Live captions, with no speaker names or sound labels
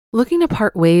Looking to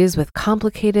part ways with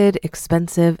complicated,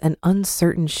 expensive, and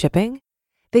uncertain shipping?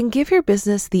 Then give your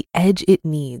business the edge it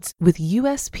needs with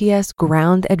USPS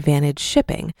Ground Advantage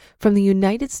shipping from the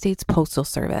United States Postal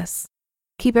Service.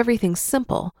 Keep everything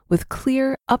simple with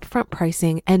clear, upfront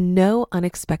pricing and no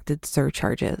unexpected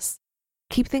surcharges.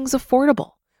 Keep things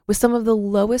affordable with some of the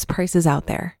lowest prices out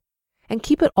there. And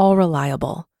keep it all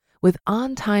reliable with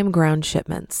on-time ground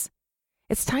shipments.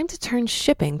 It's time to turn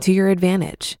shipping to your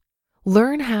advantage.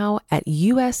 Learn how at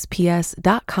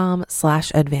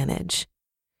USPS.com/advantage.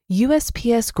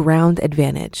 USPS Ground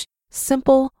Advantage.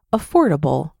 Simple,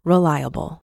 affordable,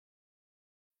 reliable.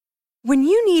 When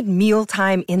you need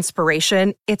mealtime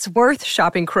inspiration, it's worth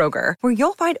shopping Kroger, where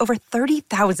you'll find over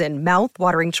 30,000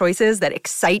 mouth-watering choices that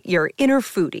excite your inner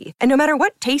foodie. And no matter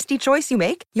what tasty choice you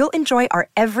make, you'll enjoy our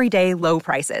everyday low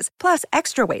prices, plus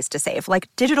extra ways to save, like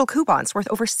digital coupons worth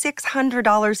over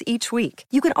 $600 each week.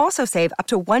 You can also save up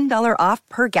to $1 off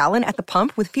per gallon at the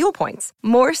pump with fuel points.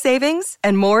 More savings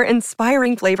and more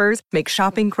inspiring flavors make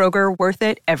shopping Kroger worth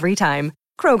it every time.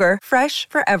 Kroger, fresh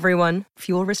for everyone.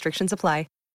 Fuel restrictions apply.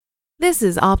 This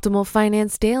is Optimal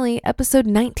Finance Daily, episode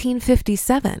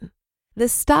 1957. The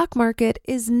Stock Market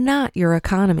is Not Your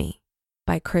Economy,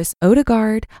 by Chris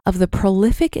Odegaard of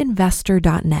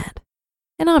theprolificinvestor.net.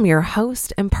 And I'm your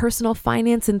host and personal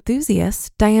finance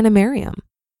enthusiast, Diana Merriam.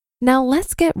 Now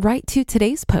let's get right to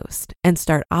today's post and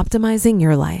start optimizing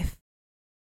your life.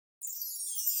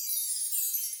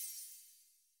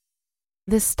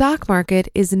 The Stock Market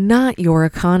is Not Your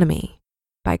Economy,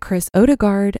 by Chris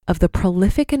Odegaard of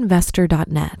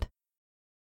theprolificinvestor.net.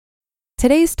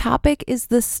 Today's topic is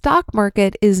the stock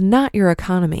market is not your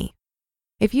economy.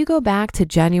 If you go back to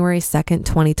January 2nd,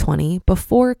 2020,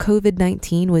 before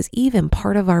COVID-19 was even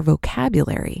part of our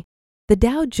vocabulary, the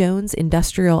Dow Jones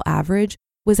Industrial Average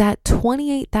was at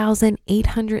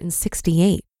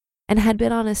 28,868 and had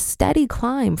been on a steady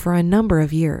climb for a number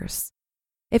of years.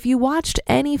 If you watched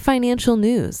any financial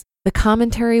news, the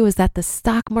commentary was that the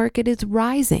stock market is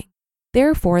rising,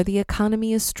 therefore the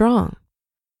economy is strong.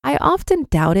 I often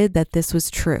doubted that this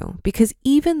was true because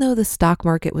even though the stock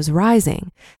market was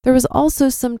rising, there was also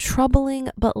some troubling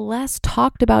but less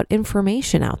talked about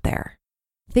information out there.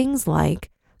 Things like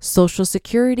Social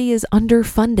Security is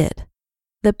underfunded.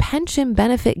 The Pension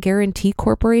Benefit Guaranty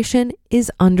Corporation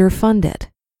is underfunded.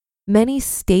 Many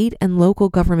state and local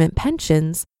government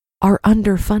pensions are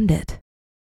underfunded.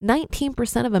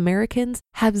 19% of Americans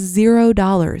have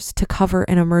 $0 to cover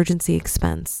an emergency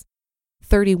expense.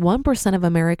 31% of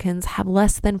Americans have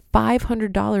less than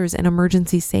 $500 in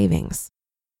emergency savings.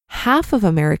 Half of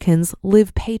Americans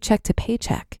live paycheck to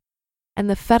paycheck.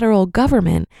 And the federal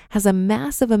government has a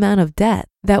massive amount of debt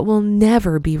that will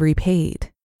never be repaid.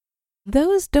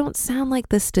 Those don't sound like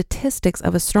the statistics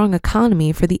of a strong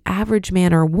economy for the average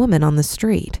man or woman on the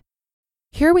street.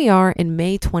 Here we are in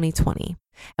May 2020.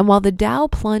 And while the Dow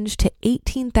plunged to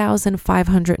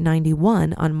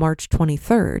 18,591 on March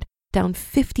 23rd, down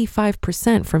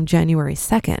 55% from January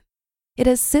 2nd, it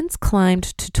has since climbed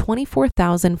to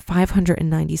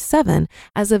 24,597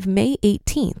 as of May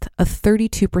 18th, a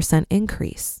 32%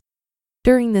 increase.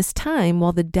 During this time,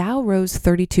 while the Dow rose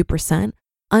 32%,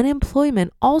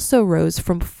 unemployment also rose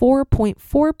from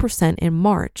 4.4% in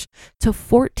March to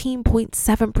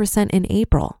 14.7% in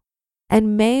April.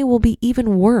 And May will be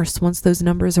even worse once those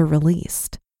numbers are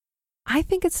released. I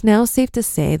think it's now safe to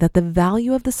say that the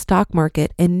value of the stock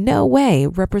market in no way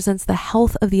represents the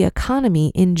health of the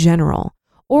economy in general,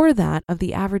 or that of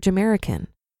the average American.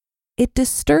 It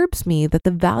disturbs me that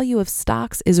the value of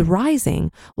stocks is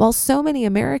rising while so many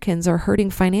Americans are hurting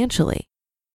financially.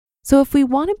 So if we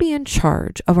want to be in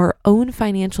charge of our own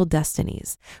financial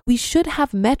destinies, we should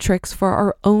have metrics for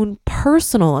our own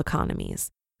personal economies.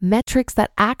 Metrics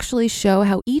that actually show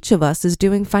how each of us is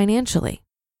doing financially.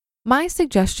 My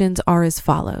suggestions are as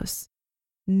follows.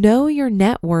 Know your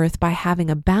net worth by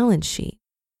having a balance sheet.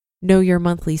 Know your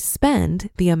monthly spend,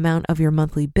 the amount of your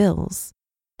monthly bills.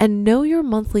 And know your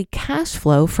monthly cash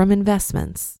flow from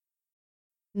investments.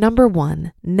 Number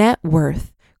 1, net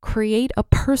worth. Create a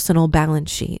personal balance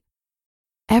sheet.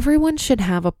 Everyone should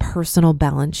have a personal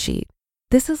balance sheet.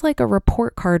 This is like a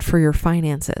report card for your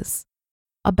finances.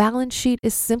 A balance sheet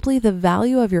is simply the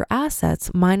value of your assets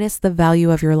minus the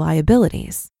value of your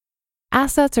liabilities.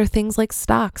 Assets are things like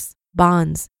stocks,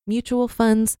 bonds, mutual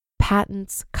funds,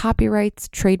 patents, copyrights,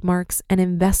 trademarks, and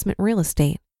investment real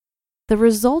estate. The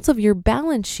result of your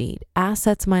balance sheet,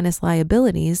 assets minus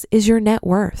liabilities, is your net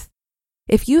worth.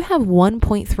 If you have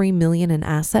 $1.3 million in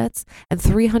assets and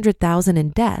 $300,000 in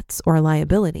debts or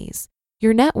liabilities,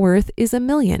 your net worth is $1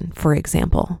 million, for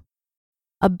example.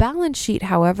 A balance sheet,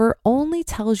 however, only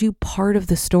tells you part of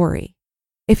the story.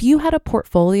 If you had a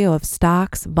portfolio of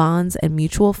stocks, bonds, and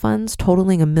mutual funds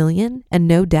totaling $1 million and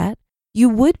no debt, you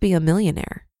would be a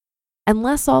millionaire.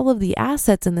 Unless all of the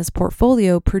assets in this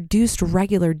portfolio produced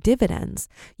regular dividends,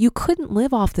 you couldn't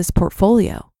live off this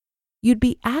portfolio. You'd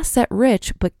be asset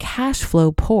rich but cash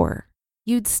flow poor.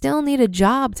 You'd still need a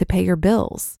job to pay your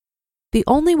bills. The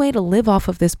only way to live off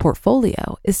of this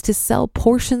portfolio is to sell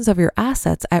portions of your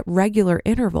assets at regular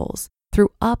intervals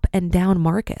through up and down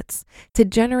markets to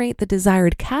generate the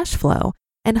desired cash flow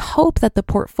and hope that the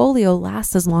portfolio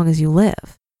lasts as long as you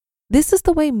live. This is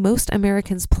the way most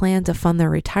Americans plan to fund their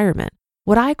retirement,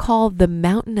 what I call the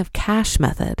mountain of cash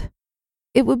method.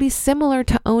 It would be similar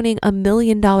to owning $1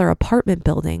 million apartment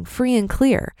building free and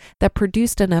clear that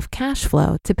produced enough cash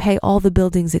flow to pay all the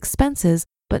building's expenses,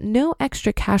 but no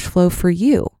extra cash flow for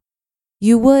you.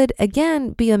 You would,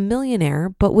 again, be a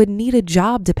millionaire, but would need a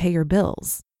job to pay your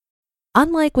bills.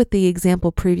 Unlike with the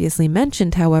example previously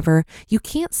mentioned, however, you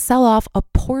can't sell off a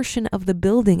portion of the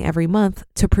building every month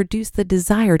to produce the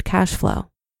desired cash flow.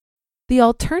 The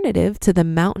alternative to the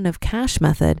mountain of cash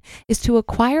method is to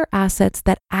acquire assets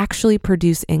that actually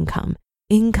produce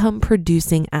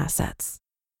income-producing assets.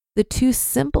 The two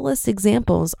simplest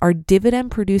examples are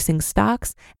dividend-producing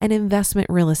stocks and investment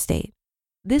real estate.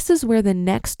 This is where the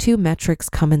next two metrics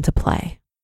come into play.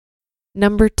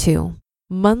 Number 2,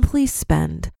 monthly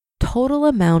spend, total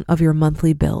amount of your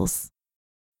monthly bills.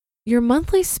 Your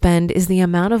monthly spend is the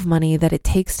amount of money that it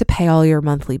takes to pay all your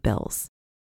monthly bills.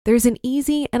 There's an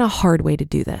easy and a hard way to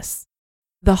do this.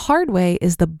 The hard way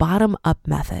is the bottom-up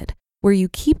method, where you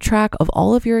keep track of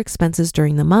all of your expenses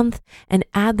during the month and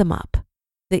add them up.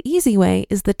 The easy way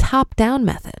is the top-down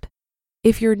method.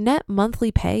 If your net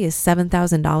monthly pay is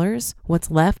 $7,000, what's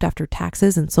left after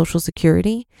taxes and Social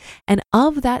Security, and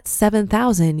of that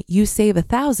 $7,000, you save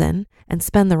 $1,000 and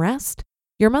spend the rest,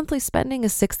 your monthly spending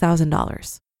is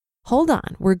 $6,000. Hold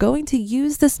on, we're going to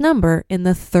use this number in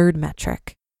the third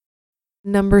metric.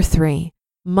 Number 3,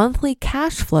 monthly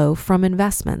cash flow from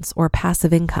investments or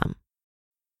passive income.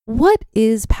 What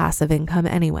is passive income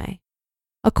anyway?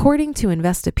 According to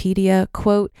Investopedia,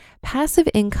 quote, passive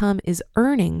income is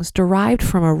earnings derived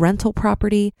from a rental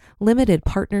property, limited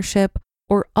partnership,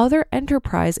 or other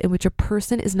enterprise in which a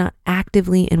person is not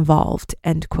actively involved,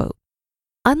 end quote.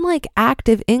 Unlike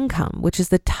active income, which is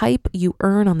the type you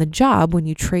earn on the job when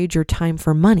you trade your time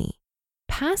for money,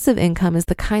 passive income is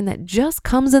the kind that just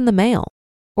comes in the mail,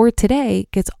 or today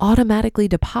gets automatically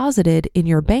deposited in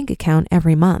your bank account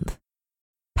every month.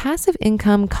 Passive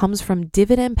income comes from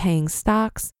dividend-paying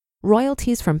stocks,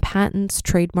 royalties from patents,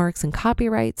 trademarks, and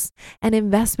copyrights, and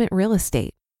investment real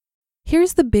estate.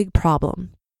 Here's the big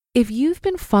problem. If you've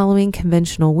been following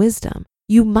conventional wisdom,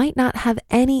 you might not have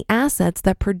any assets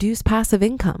that produce passive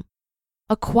income.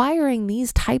 Acquiring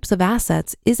these types of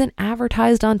assets isn't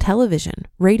advertised on television,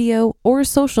 radio, or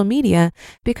social media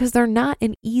because they're not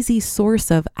an easy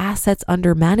source of assets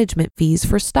under management fees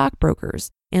for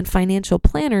stockbrokers and financial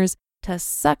planners to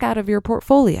suck out of your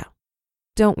portfolio.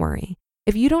 Don't worry.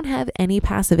 If you don't have any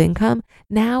passive income,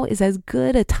 now is as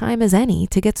good a time as any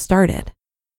to get started.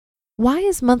 Why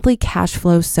is monthly cash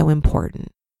flow so important?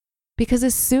 Because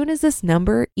as soon as this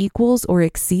number equals or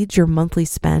exceeds your monthly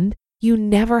spend, you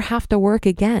never have to work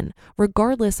again,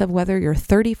 regardless of whether you're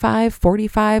 35,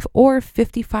 45, or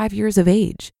 55 years of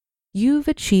age. You've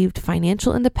achieved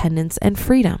financial independence and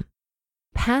freedom.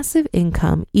 Passive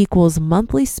income equals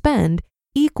monthly spend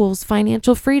equals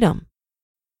financial freedom.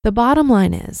 The bottom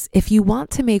line is, if you want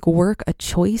to make work a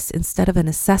choice instead of a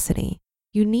necessity,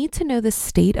 you need to know the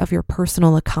state of your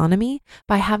personal economy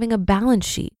by having a balance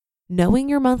sheet, knowing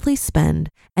your monthly spend,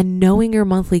 and knowing your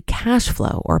monthly cash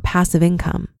flow or passive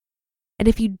income. And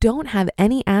if you don't have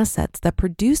any assets that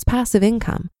produce passive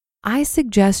income, I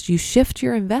suggest you shift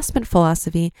your investment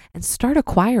philosophy and start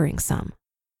acquiring some.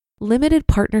 Limited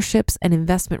partnerships and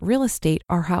investment real estate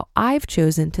are how I've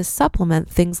chosen to supplement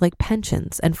things like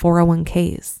pensions and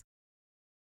 401ks.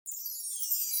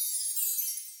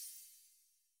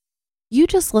 You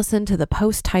just listened to the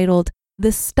post titled,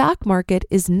 "The Stock Market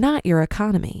is Not Your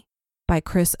Economy" by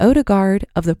Chris Odegaard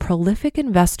of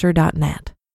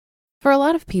theprolificinvestor.net. For a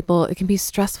lot of people, it can be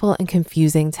stressful and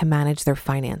confusing to manage their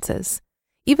finances.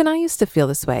 Even I used to feel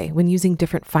this way when using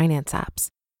different finance apps.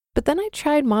 But then I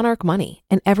tried Monarch Money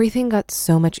and everything got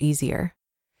so much easier.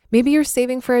 Maybe you're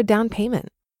saving for a down payment,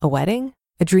 a wedding,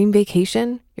 a dream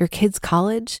vacation, your kids'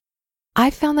 college. I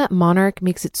found that Monarch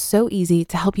makes it so easy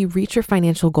to help you reach your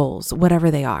financial goals,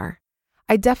 whatever they are.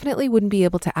 I definitely wouldn't be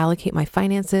able to allocate my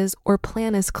finances or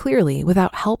plan as clearly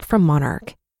without help from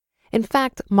Monarch. In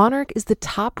fact, Monarch is the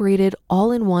top-rated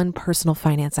all-in-one personal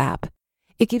finance app.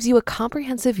 It gives you a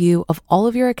comprehensive view of all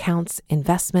of your accounts,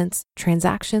 investments,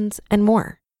 transactions, and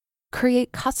more.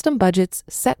 Create custom budgets,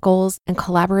 set goals, and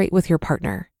collaborate with your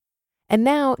partner. And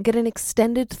now get an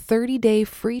extended 30-day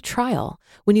free trial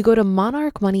when you go to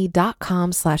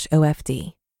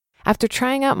monarchmoney.com/OFD. After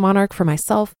trying out Monarch for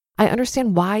myself, I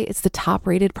understand why it's the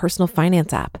top-rated personal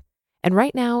finance app. And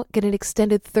right now, get an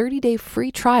extended 30-day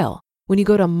free trial when you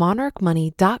go to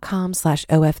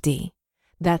monarchmoney.com/OFD.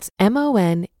 That's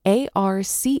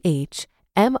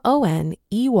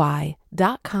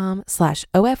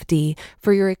monarchmoney.com/OFD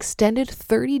for your extended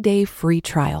 30-day free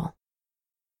trial.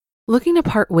 Looking to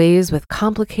part ways with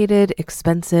complicated,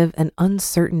 expensive, and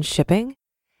uncertain shipping?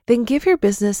 Then give your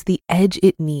business the edge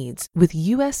it needs with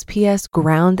USPS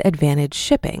Ground Advantage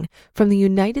shipping from the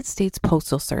United States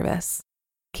Postal Service.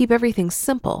 Keep everything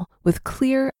simple with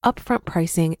clear, upfront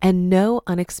pricing and no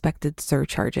unexpected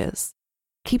surcharges.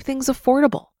 Keep things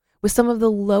affordable with some of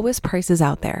the lowest prices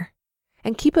out there.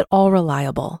 And keep it all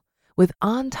reliable with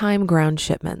on-time ground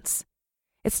shipments.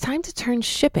 It's time to turn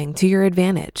shipping to your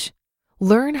advantage.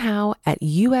 Learn how at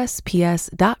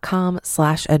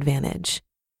USPS.com/advantage.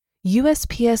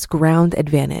 USPS Ground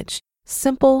Advantage.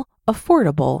 Simple,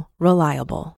 affordable,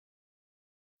 reliable.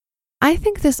 I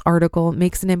think this article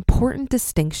makes an important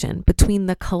distinction between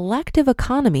the collective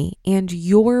economy and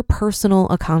your personal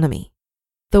economy.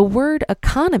 The word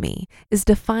economy is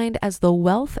defined as the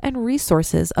wealth and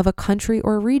resources of a country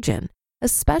or region,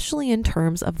 especially in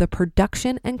terms of the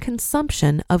production and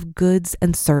consumption of goods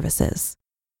and services.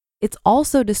 It's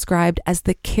also described as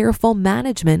the careful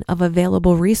management of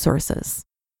available resources.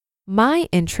 My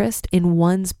interest in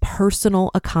one's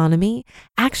personal economy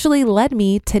actually led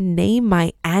me to name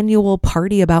my annual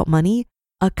party about money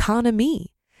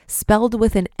Economy, spelled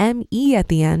with an M-E at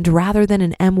the end rather than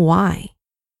an M-Y.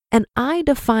 And I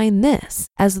define this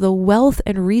as the wealth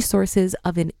and resources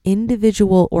of an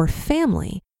individual or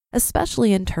family,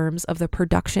 especially in terms of the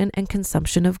production and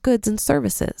consumption of goods and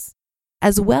services,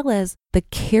 as well as the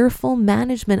careful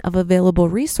management of available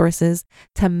resources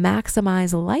to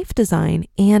maximize life design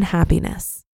and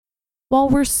happiness. While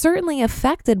we're certainly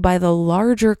affected by the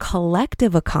larger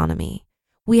collective economy,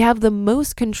 we have the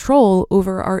most control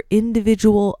over our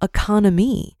individual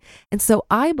economy. And so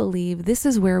I believe this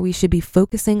is where we should be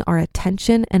focusing our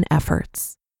attention and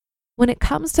efforts. When it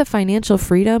comes to financial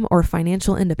freedom or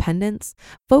financial independence,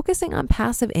 focusing on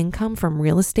passive income from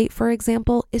real estate, for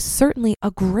example, is certainly a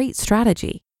great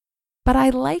strategy. But I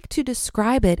like to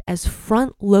describe it as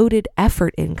front-loaded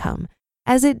effort income,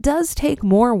 as it does take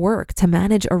more work to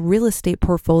manage a real estate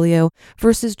portfolio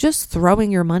versus just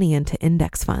throwing your money into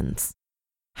index funds.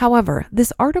 However,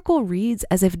 this article reads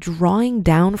as if drawing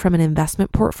down from an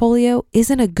investment portfolio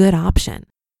isn't a good option.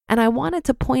 And I wanted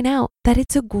to point out that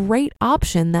it's a great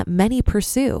option that many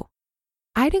pursue.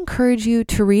 I'd encourage you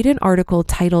to read an article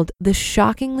titled The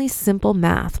Shockingly Simple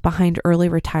Math Behind Early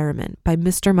Retirement by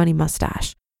Mr. Money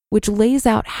Mustache, which lays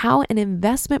out how an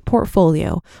investment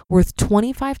portfolio worth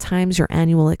 25 times your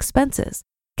annual expenses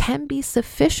can be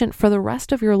sufficient for the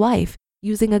rest of your life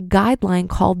using a guideline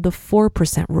called the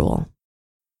 4% rule.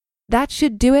 That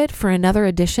should do it for another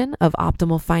edition of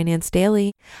Optimal Finance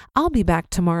Daily. I'll be back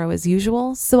tomorrow as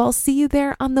usual, so I'll see you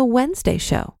there on the Wednesday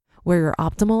show, where your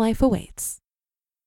optimal life awaits.